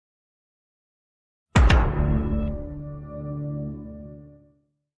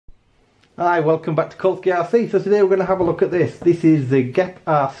Hi, welcome back to GEPRC. So today we're going to have a look at this. This is the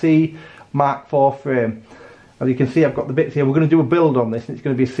GEPRC Mark IV frame. As you can see, I've got the bits here. We're going to do a build on this, and it's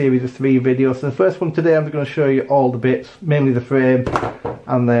going to be a series of 3 videos. So the first one today, I'm going to show you all the bits, mainly the frame,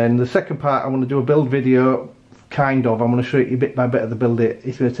 and then the second part, I'm going to do a build video. I'm going to show you bit by bit of the build.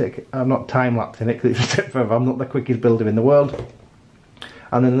 It's going to take, I'm not time-lapsing it because it's a step further. I'm not the quickest builder in the world.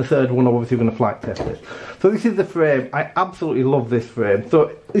 And then the third one, I'm obviously going to flight test it. So this is the frame. I absolutely love this frame.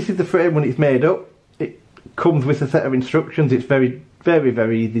 So this is the frame when it's made up. It comes with a set of instructions. It's very,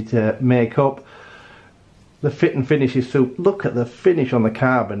 very easy to make up. The fit and finish is so. Look at the finish on the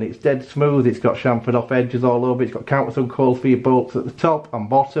carbon. It's dead smooth. It's got chamfered off edges all over. It's got countersunk holes for your bolts at the top and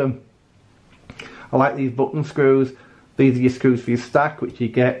bottom. I like these button screws. These are your screws for your stack, which you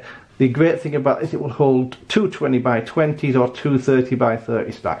get. The great thing about this, it will hold 220 by 20s or 230 by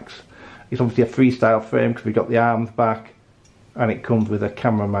 30 stacks. It's obviously a freestyle frame because we've got the arms back, and it comes with a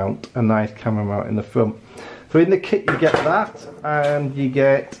camera mount, a nice camera mount in the front. So in the kit you get that, and you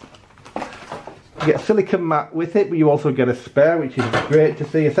get a silicone mat with it, but you also get a spare, which is great to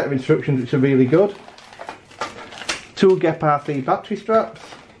see. A set of instructions which are really good. 2 GEPRC battery straps,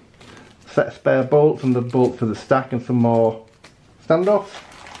 a set of spare bolts, and the bolts for the stack, and some more standoffs.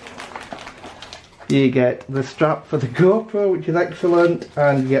 You get the strap for the GoPro, which is excellent,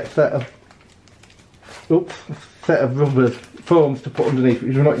 and you get a set of rubbers, foams to put underneath,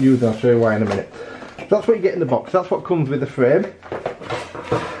 which we're not using. I'll show you why in a minute. So that's what you get in the box. That's what comes with the frame.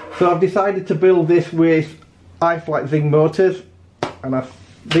 So I've decided to build this with iFlight Zing motors, and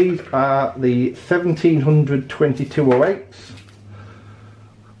these are the 1700 2208s.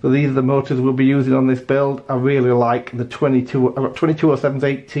 So these are the motors we'll be using on this build. I really like the 22. I've got 2207s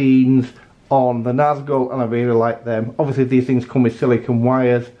 18s on the Nazgul, and I really like them. Obviously these things come with silicone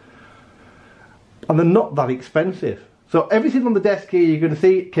wires, and they're not that expensive. So everything on the desk here you're going to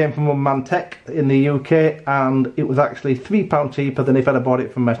see came from Mantech in the UK, and it was actually £3 cheaper than if I'd have bought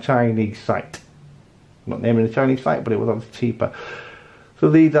it from a Chinese site. I'm not naming a Chinese site, but it was obviously cheaper.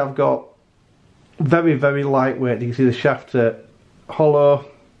 So these I've got very lightweight. You can see the shafts are hollow,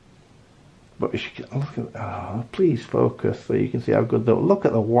 but you should look at, oh, please focus so you can see how good they look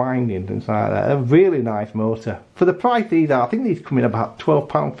at the windings inside there. A really nice motor. For the price these are, I think these come in about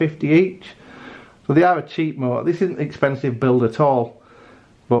 £12.50 each. So they are a cheap motor. This isn't an expensive build at all,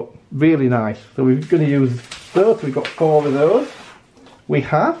 but really nice. So we're going to use those. We've got 4 of those. We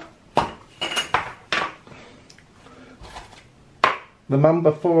have the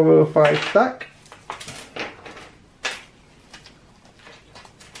Mamba 405 stack.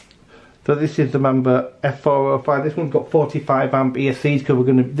 So this is the Mamba F405. This one's got 45 amp ESCs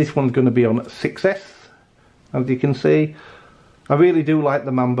because this one's going to be on 6S, as you can see. I really do like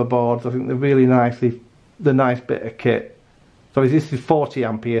the Mamba boards. I think they're really the nice bit of kit. So this is 40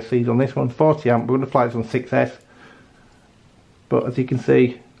 amp ESCs on this one, 40 amp. We're going to fly this on 6S. But as you can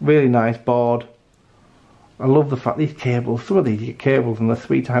see, really nice board. I love the fact these cables, some of these get cables and they're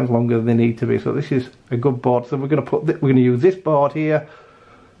 3 times longer than they need to be. So this is a good board. So we're going to use this board here.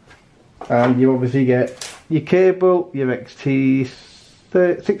 And you obviously get your cable, your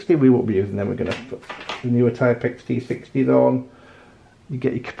XT60, we won't be using them, we're going to put the newer type XT60s on. You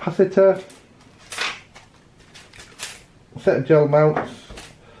get your capacitor, a set of gel mounts,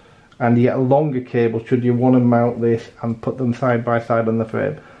 and you get a longer cable should you want to mount this and put them side by side on the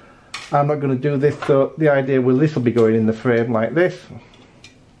frame. I'm not going to do this, so the idea will this will be going in the frame like this.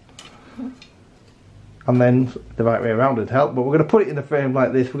 And then the right way around would help, but we're going to put it in the frame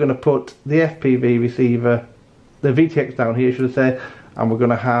like this. We're going to put the FPV receiver, the VTX down here should I say, and we're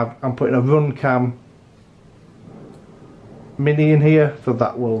going to have, I'm putting a run cam mini in here, so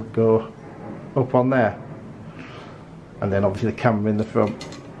that will go up on there. And then obviously the camera in the front.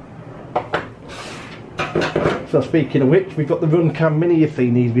 So speaking of which, we've got the run cam mini. You've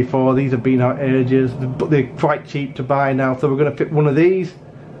seen these before, these have been out ages, but they're quite cheap to buy now, so we're going to fit one of these.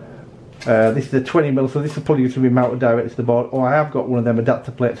 This is a 20mm, so this will probably just be mounted directly to the board. Oh, I have got one of them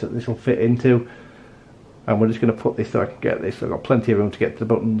adapter plates that this will fit into, and we're just going to put this so I can get this. So I've got plenty of room to get to the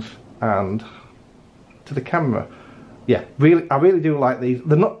buttons and to the camera. Yeah, I really do like these.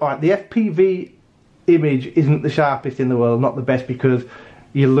 They're not like the FPV image isn't the sharpest in the world, not the best, because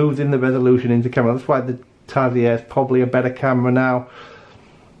you're losing the resolution into camera. That's why the Tazia is probably a better camera now.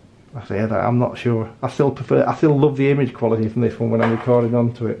 I say that, I'm not sure. I still love the image quality from this one when I'm recording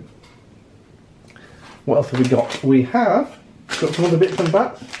onto it. What else have we got? We have got some other bits and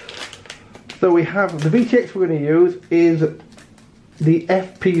bats. So we have the VTX we're going to use is the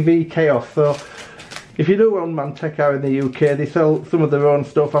FPV Chaos. So if you know on Mantech are in the UK, they sell some of their own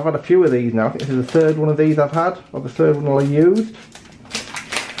stuff. I've had a few of these now. I think this is the 3rd one of these I've had, or the 3rd one I used.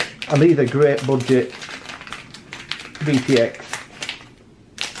 and these are great budget VTX.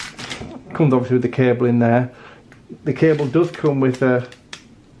 Comes obviously with the cable in there. The cable does come with a,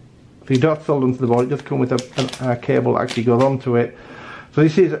 so you don't have to solder them to the board, it does come with a cable that actually goes onto it. So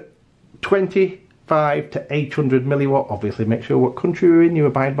this is 25 to 800 milliwatt. Obviously make sure what country you're in, you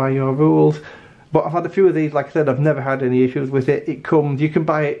abide by your rules. But I've had a few of these, like I said, I've never had any issues with it. It comes, you can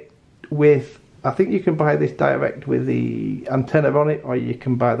buy it with, I think you can buy this direct with the antenna on it, or you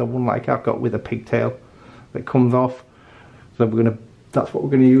can buy the one like I've got with a pigtail that comes off. So that's what we're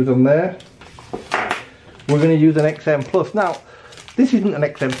gonna use on there. We're going to use an XM Plus. Now, this isn't an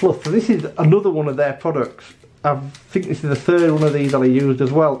XM Plus, so this is another one of their products. I think this is the third one of these that I used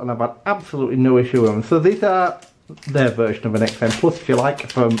as well, and I've had absolutely no issue with them. So these are their version of an XM Plus, if you like,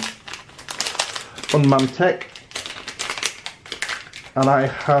 from Unmanned Tech. And I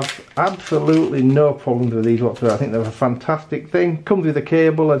have absolutely no problems with these whatsoever. I think they're a fantastic thing. Comes with a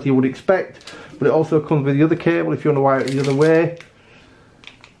cable, as you would expect, but it also comes with the other cable if you want to wire it the other way.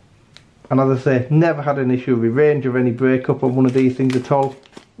 And as I say, never had an issue with range or any breakup on one of these things at all.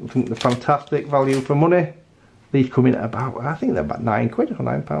 I think they're fantastic value for money. These come in at about, I think they're about £9 or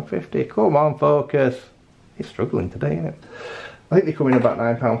 £9.50. Come on, focus. It's struggling today, isn't it? I think they come in about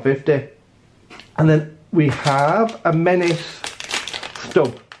 £9.50. And then we have a Menace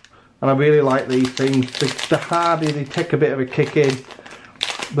stub. And I really like these things. They're hardy, they take a bit of a kick in.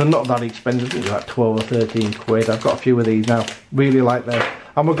 They're not that expensive, I think they're like 12 or 13 quid. I've got a few of these now. Really like them.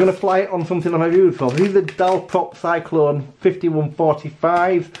 And we're going to fly it on something I've used for. These are the Dalprop Cyclone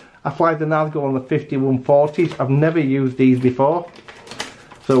 5145s. I fly the Nazgul on the 5140s. I've never used these before.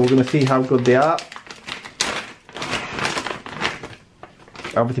 So we're going to see how good they are.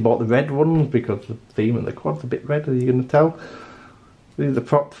 I obviously bought the red ones because the theme and the quad's a bit red, as you're going to tell. These are the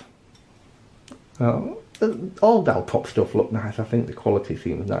props. All Dalprop stuff look nice. I think the quality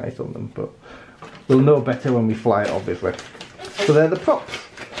seems nice on them, but we'll know better when we fly it, obviously. So they're the props,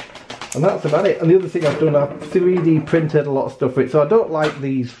 and that's about it. And the other thing I've done, I've 3D printed a lot of stuff with it. So I don't like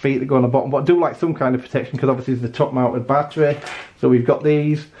these feet that go on the bottom, but I do like some kind of protection because obviously it's the top mounted battery. So we've got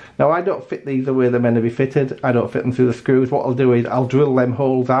these. Now I don't fit these the way they're meant to be fitted. I don't fit them through the screws. What I'll do is I'll drill them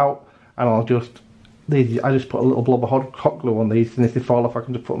holes out, and I just put a little blob of hot glue on these, and if they fall off I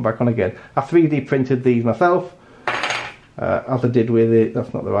can just put them back on again. I 3D printed these myself. As I did with it,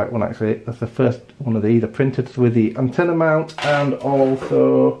 that's not the right one actually, that's the first one of these I printed with the antenna mount, and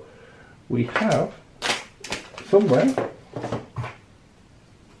also we have somewhere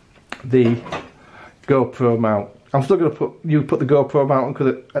the GoPro mount. I'm still going to put the GoPro mount on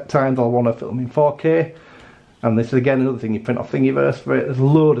because at times I'll want to film in 4K, and this is again another thing, you print off Thingiverse for it. There's a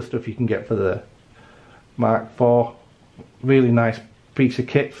load of stuff you can get for the Mark IV, really nice piece of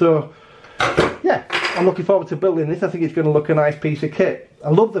kit. So yeah, I'm looking forward to building this. I think it's going to look a nice piece of kit. I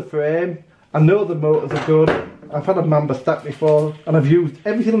love the frame. I know the motors are good. I've had a Mamba stack before, and I've used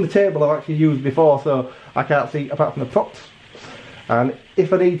everything on the table I've actually used before, so I can't see apart from the props. And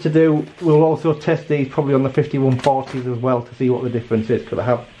if I need to do, we'll also test these probably on the 5140s as well to see what the difference is, because I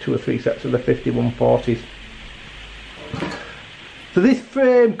have 2 or 3 sets of the 5140s. So this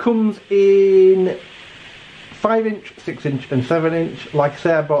frame comes in 5-inch, 6-inch and 7-inch. Like I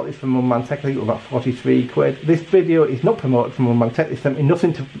say, I bought this from Unmanned Tech, I think it was about 43 quid. This video is not promoted from Unmanned Tech, they sent me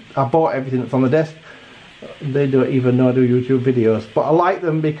nothing to, I bought everything that's on the desk. They don't even know I do YouTube videos, but I like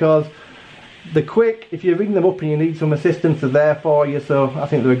them because they're quick. If you ring them up and you need some assistance, they're there for you, so I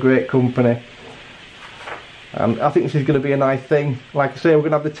think they're a great company. And I think this is going to be a nice thing. Like I say, we're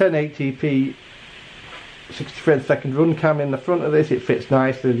going to have the 1080p 60 frames per second run cam in the front of this. It fits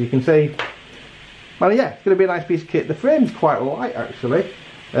nicely, as you can see. And yeah, it's going to be a nice piece of kit. The frame's quite light actually.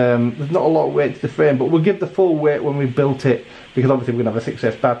 There's not a lot of weight to the frame, but we'll give the full weight when we've built it, because obviously we're going to have a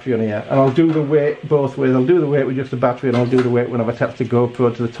 6S battery on here, and I'll do the weight both ways. I'll do the weight with just the battery, and I'll do the weight when I've attached the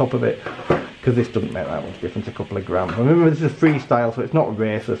GoPro to the top of it, because this doesn't make that much difference, a couple of grams. Remember, this is freestyle, so it's not a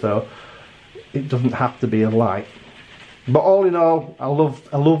racer, so it doesn't have to be a light. But all in all, I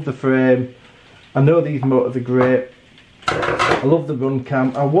love the frame. I know these motors are great. I love the run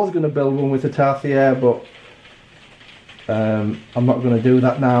cam. I was going to build one with the Tarsier, but I'm not going to do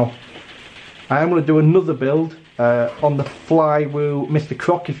that now. I am going to do another build on the Flywoo Mr.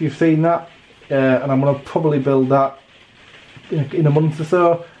 Croc, if you've seen that, and I'm going to probably build that in a month or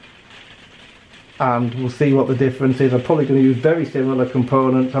so, and we'll see what the difference is. I'm probably going to use very similar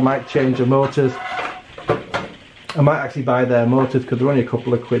components. I might change the motors. I might actually buy their motors because they're only a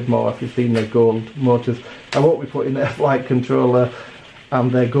couple of quid more if you've seen their gold motors. I won't be putting their flight controller and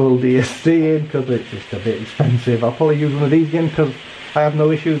their gold DSC in because it's just a bit expensive. I'll probably use one of these again because I have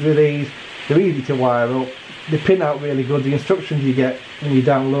no issues with these. They're easy to wire up. they pin out really good. The instructions you get when you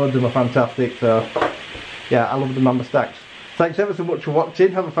download them are fantastic. So yeah, I love the Mamba stacks. Thanks ever so much for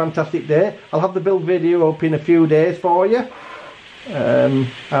watching. Have a fantastic day. I'll have the build video up in a few days for you. And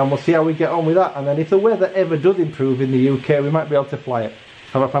we'll see how we get on with that. And then if the weather ever does improve in the UK, we might be able to fly it.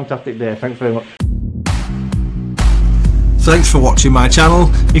 Have a fantastic day. Thanks very much. Thanks for watching my channel.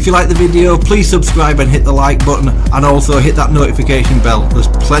 If you like the video, please subscribe and hit the like button, and also hit that notification bell. There's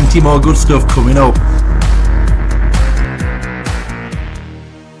plenty more good stuff coming up.